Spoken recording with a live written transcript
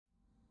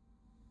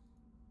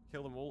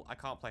Kill them all. I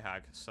can't play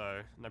Hag,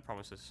 so no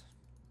promises.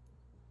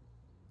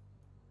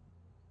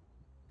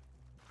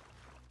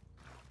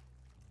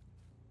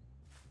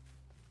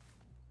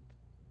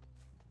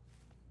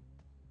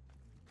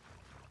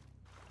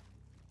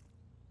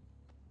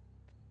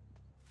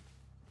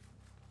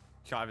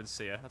 Can't even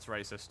see her. That's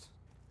racist.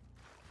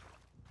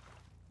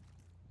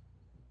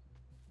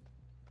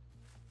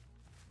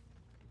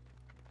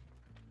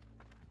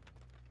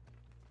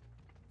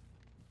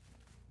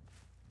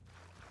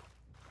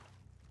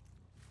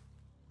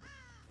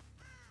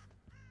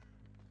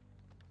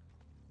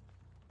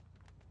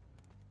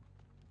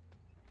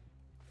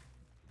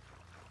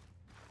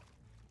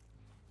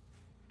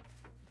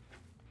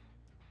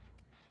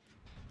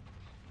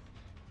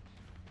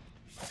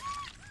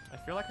 I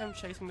feel like I'm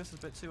chasing this a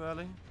bit too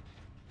early.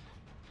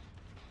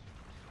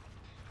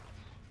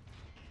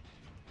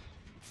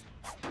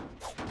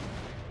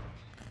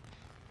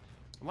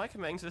 Am I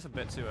committing to this a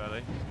bit too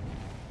early?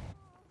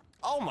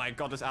 Oh my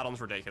god, this add-on's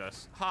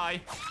ridiculous.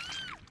 Hi!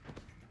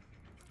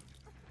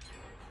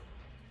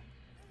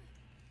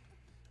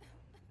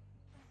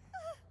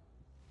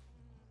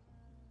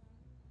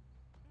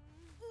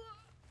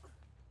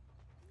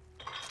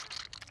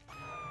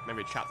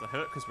 Maybe chat the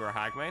hook because we're a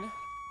hag main.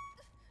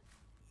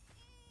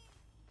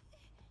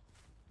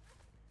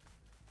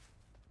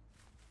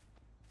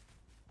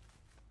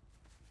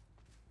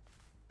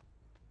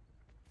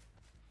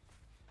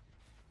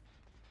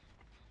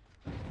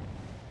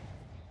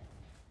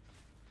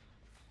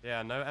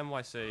 Yeah, no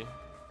NYC.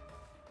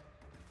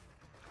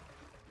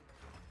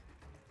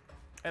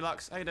 Hey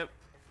Lux, how you doing?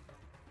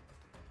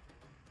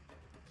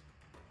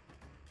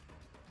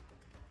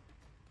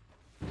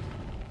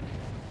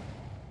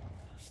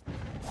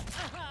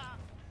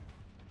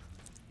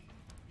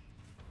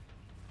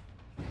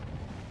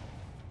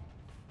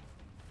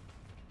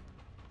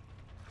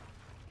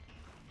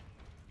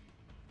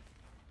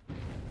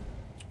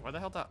 Where the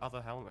hell did that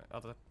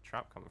other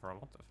trap come from?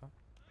 What the fuck?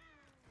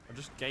 I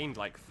just gained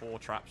like 4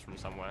 traps from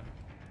somewhere.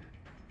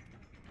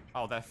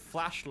 Oh, they're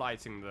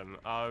flashlighting them.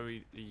 Oh,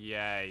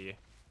 yay.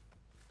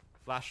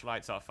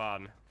 Flashlights are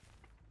fun.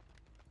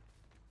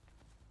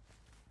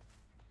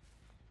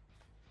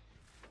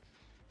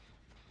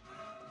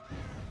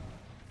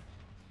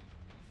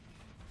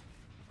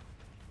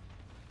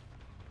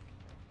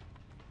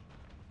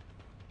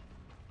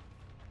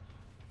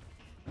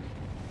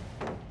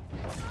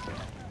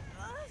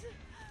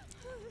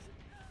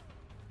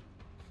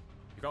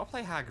 You gotta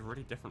play Hag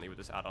really differently with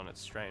this add-on, it's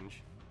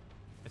strange.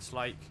 It's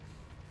like,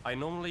 I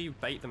normally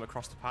bait them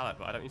across the pallet,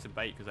 but I don't need to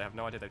bait because I have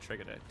no idea they've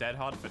triggered it. Dead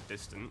hard for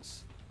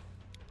distance.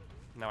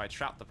 Now I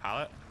trap the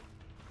pallet,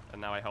 and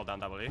now I hold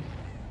down W.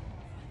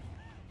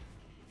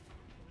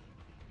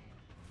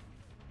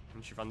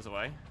 And she runs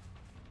away.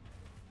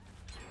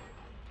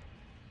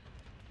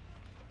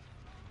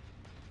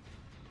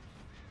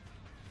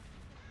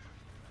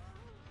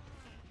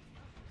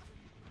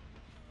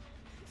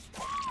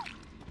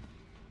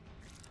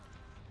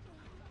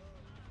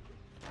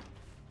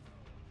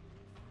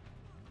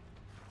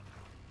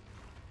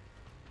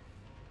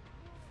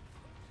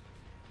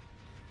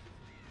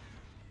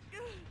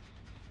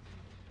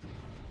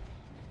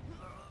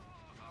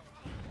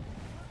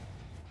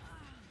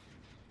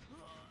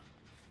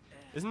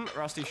 Isn't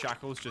Rusty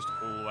Shackles just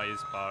always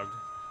bugged?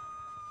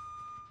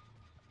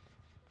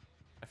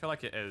 I feel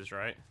like it is,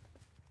 right?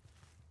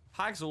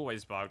 Hag's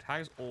always bugged. Hag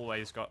has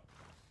always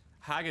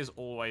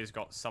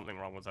got something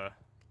wrong with her.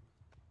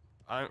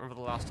 I don't remember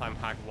the last time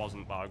Hag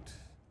wasn't bugged.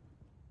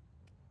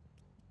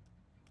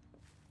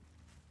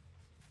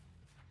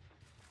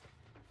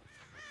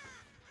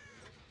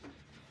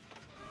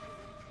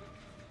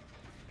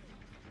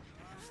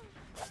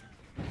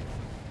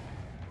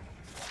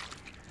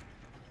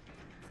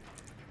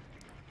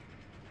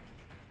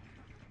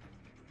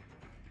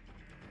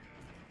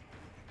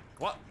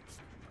 What?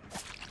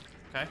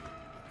 Okay,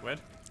 weird.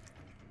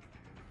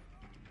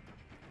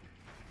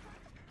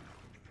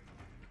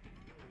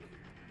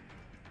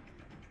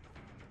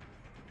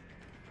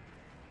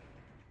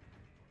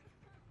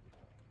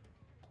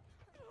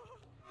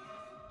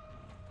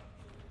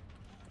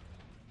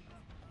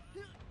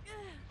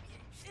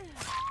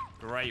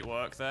 Great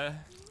work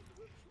there.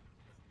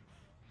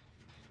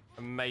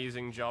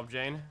 Amazing job,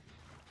 Jane.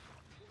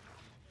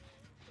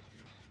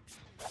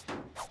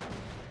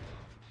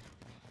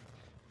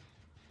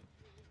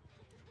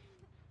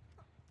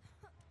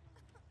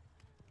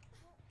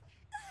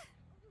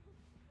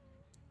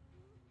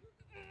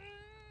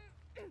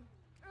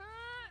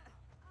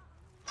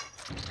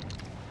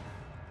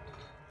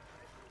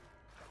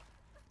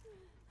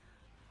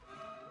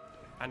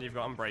 And you've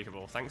got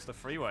Unbreakable, thanks to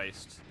free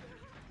waste.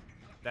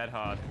 Dead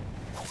hard.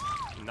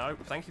 Nope,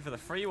 thank you for the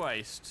free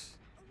waste.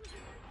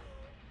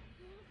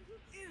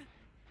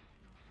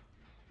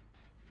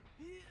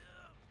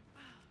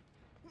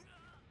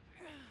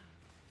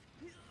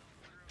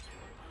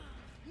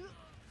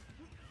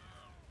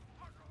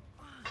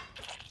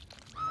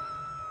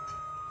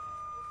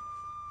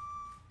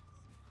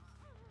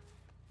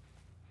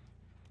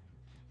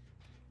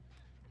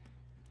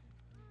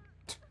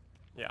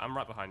 Yeah, I'm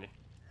right behind you.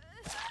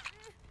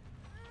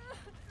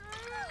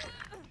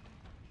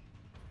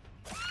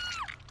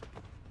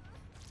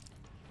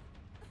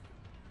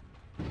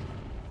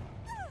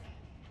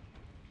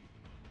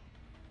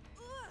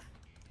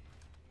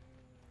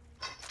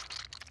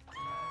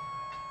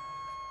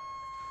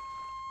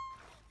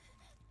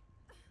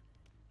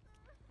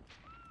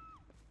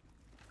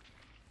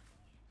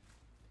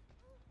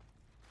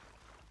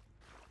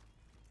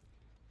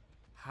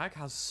 Hag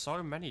has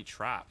so many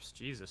traps.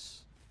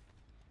 Jesus.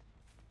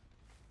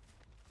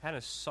 Pen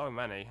is so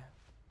many.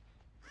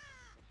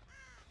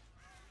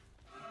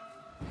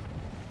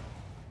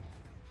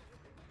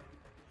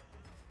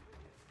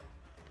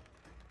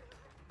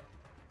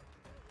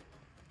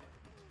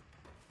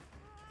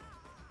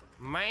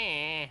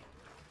 Meh.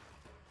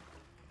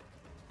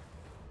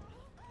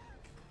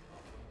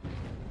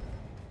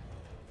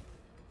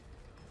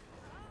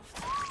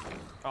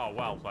 Oh,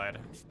 well played.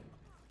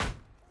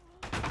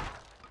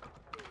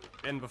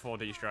 In before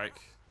D-strike.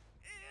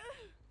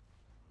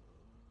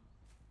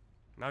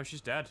 No, she's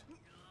dead.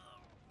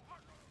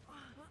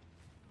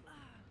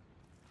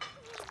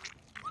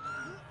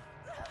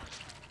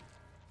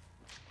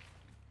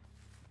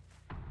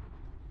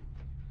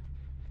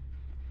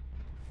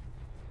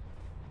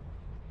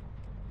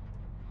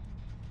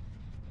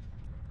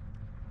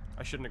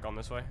 I shouldn't have gone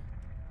this way.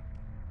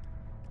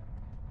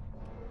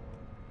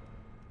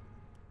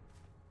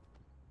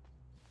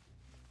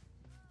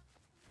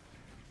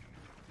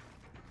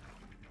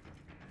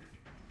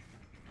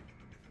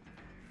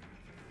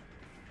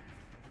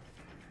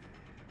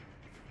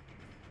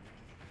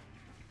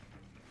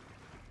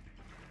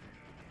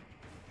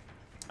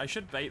 I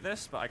should bait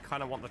this, but I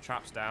kind of want the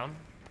traps down.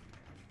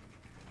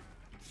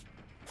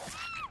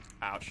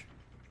 Ouch.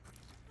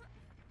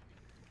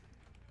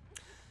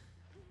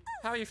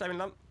 How are you, Flaming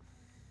Lump?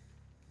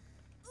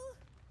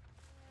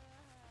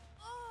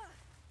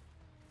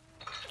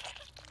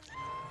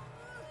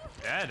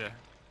 Dead.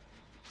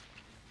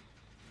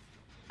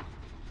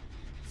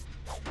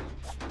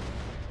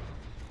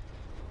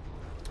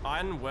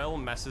 Iron Will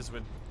messes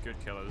with good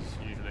killers,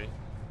 usually.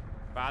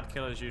 Bad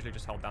killers usually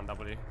just hold down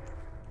W.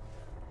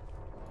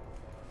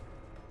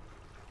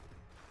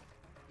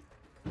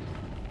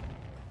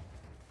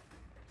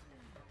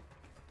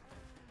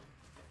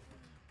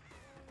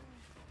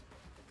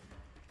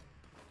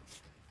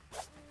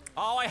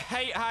 Oh, I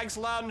hate Hag's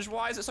lunge.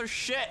 Why is it so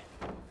shit?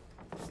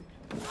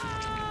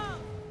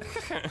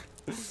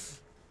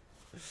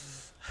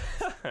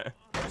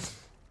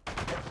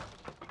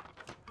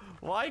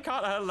 Why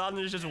can't her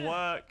lunge just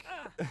work?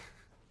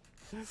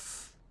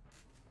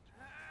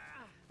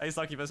 Hey,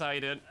 Succubus, how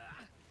you doing?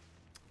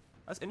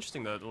 That's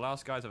interesting though. The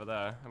last guy's over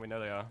there, and we know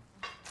they are.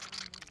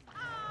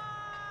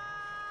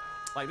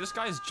 Like, this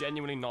guy's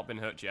genuinely not been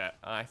hooked yet.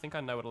 And I think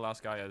I know what the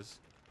last guy is.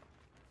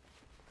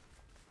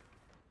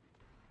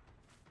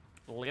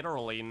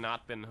 Literally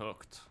not been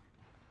hooked.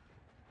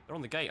 They're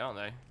on the gate, aren't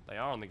they? They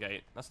are on the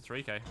gate. That's a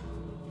 3K.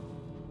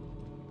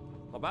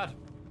 Not bad.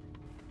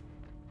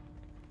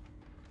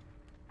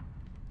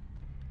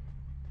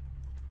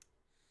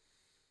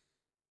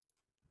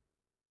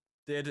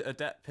 Did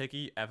Adept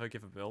Piggy ever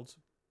give a build?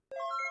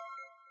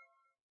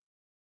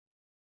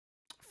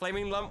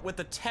 Flaming Lump with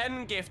the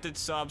 10 gifted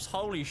subs.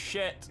 Holy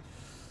shit.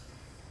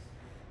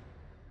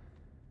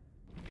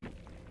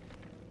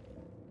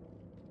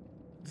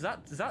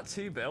 Is that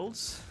 2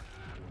 builds?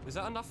 Is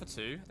that enough for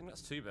 2? I think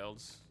that's 2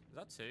 builds. Is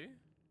that 2?